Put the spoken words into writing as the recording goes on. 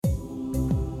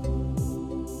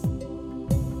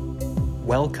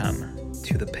Welcome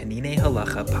to the Penine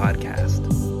Halacha podcast.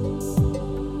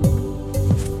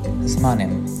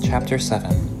 Zmanim, Chapter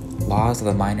 7, Laws of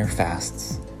the Minor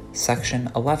Fasts,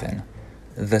 Section 11,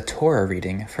 the Torah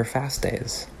reading for fast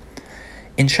days.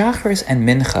 In Shacharis and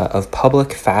Mincha of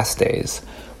public fast days,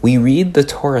 we read the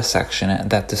Torah section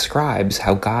that describes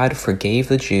how God forgave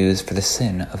the Jews for the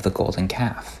sin of the golden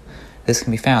calf. This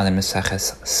can be found in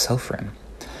Maseches Sofrim.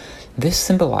 This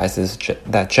symbolizes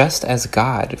that just as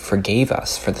God forgave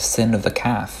us for the sin of the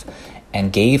calf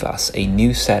and gave us a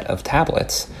new set of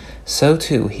tablets, so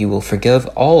too he will forgive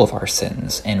all of our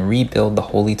sins and rebuild the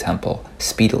Holy Temple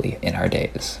speedily in our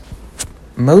days.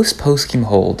 Most poskim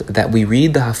hold that we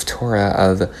read the Haftorah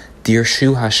of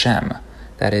Dirshu Hashem,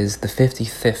 that is the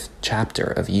 55th chapter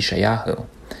of Yeshayahu,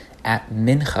 at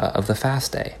Mincha of the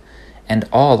fast day, and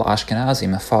all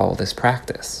Ashkenazim follow this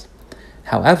practice.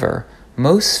 However,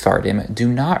 most Sfardim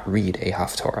do not read a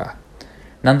Haftorah.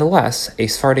 Nonetheless, a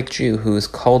Sephardic Jew who is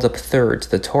called up third to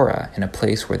the Torah in a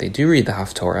place where they do read the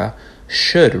Haftorah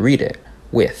should read it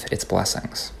with its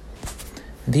blessings.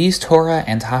 These Torah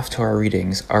and Haftorah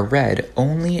readings are read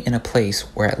only in a place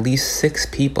where at least 6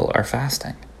 people are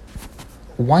fasting.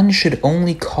 One should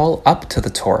only call up to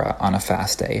the Torah on a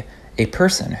fast day a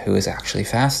person who is actually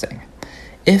fasting.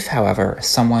 If, however,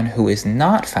 someone who is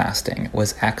not fasting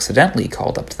was accidentally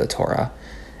called up to the Torah,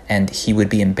 and he would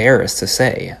be embarrassed to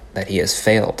say that he has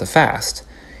failed to fast,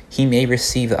 he may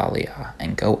receive the Aliyah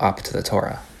and go up to the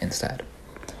Torah instead.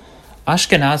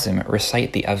 Ashkenazim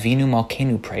recite the Avinu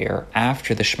Malkeinu prayer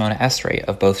after the Shemona Esrei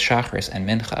of both Shacharis and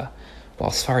Mincha,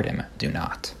 while Sfardim do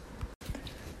not.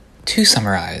 To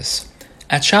summarize,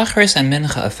 at Shacharis and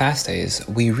Mincha of fast days,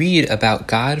 we read about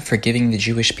God forgiving the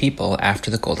Jewish people after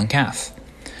the golden calf.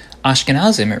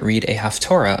 Ashkenazim read a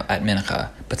Haftorah at Mincha,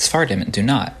 but Sfardim do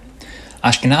not.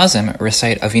 Ashkenazim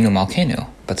recite Avinu Malkeinu,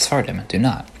 but Sfardim do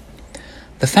not.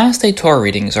 The fast day Torah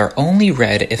readings are only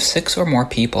read if 6 or more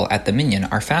people at the minyan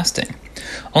are fasting.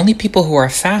 Only people who are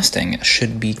fasting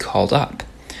should be called up.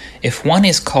 If one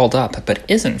is called up but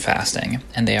isn't fasting,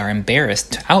 and they are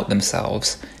embarrassed to out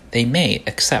themselves, they may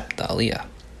accept the Aliyah.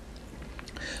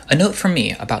 A note from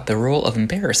me about the role of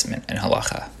embarrassment in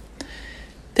halacha.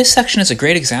 This section is a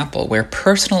great example where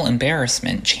personal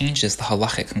embarrassment changes the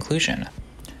halachic conclusion.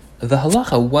 The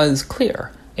halacha was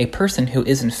clear. A person who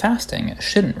isn't fasting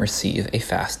shouldn't receive a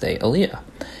fast day aliyah.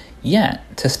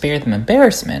 Yet, to spare them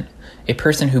embarrassment, a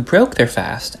person who broke their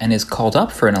fast and is called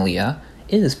up for an aliyah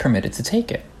is permitted to take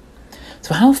it.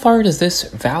 So how far does this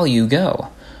value go?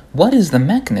 What is the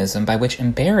mechanism by which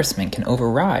embarrassment can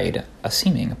override a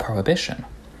seeming prohibition?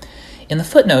 In the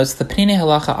footnotes, the Penine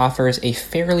Halacha offers a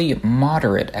fairly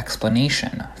moderate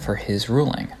explanation for his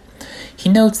ruling. He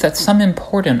notes that some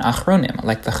important achronim,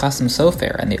 like the Chasam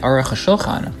Sofer and the Aruch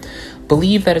HaShulchan,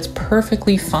 believe that it's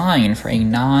perfectly fine for a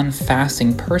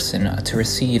non-fasting person to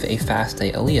receive a fast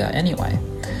day aliyah anyway.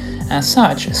 As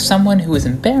such, someone who is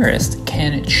embarrassed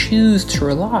can choose to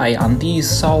rely on these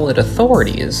solid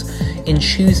authorities in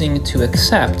choosing to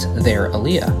accept their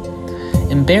aliyah.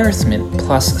 Embarrassment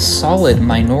plus solid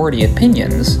minority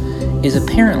opinions is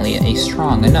apparently a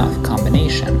strong enough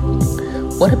combination.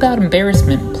 What about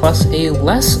embarrassment plus a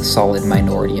less solid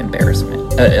minority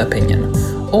opinion,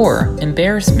 or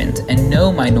embarrassment and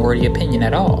no minority opinion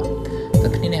at all? The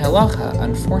Penine Halacha,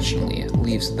 unfortunately,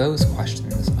 leaves those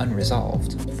questions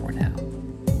unresolved for now.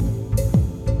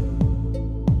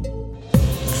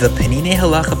 The Penine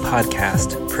Halacha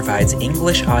podcast provides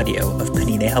English audio of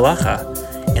Penine Halacha,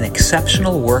 an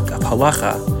exceptional work of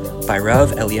halacha by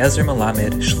Rav Eliezer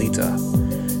Melamed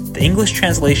Shlita. The English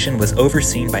translation was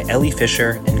overseen by Eli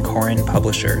Fisher and Koren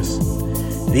Publishers.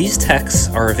 These texts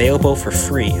are available for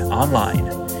free online,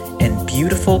 and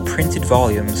beautiful printed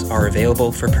volumes are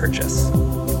available for purchase.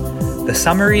 The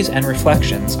summaries and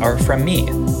reflections are from me,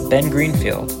 Ben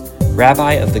Greenfield,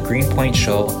 Rabbi of the Greenpoint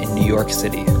Shul in New York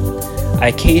City. I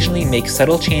occasionally make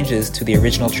subtle changes to the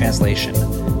original translation,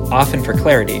 often for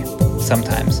clarity,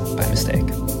 sometimes by mistake.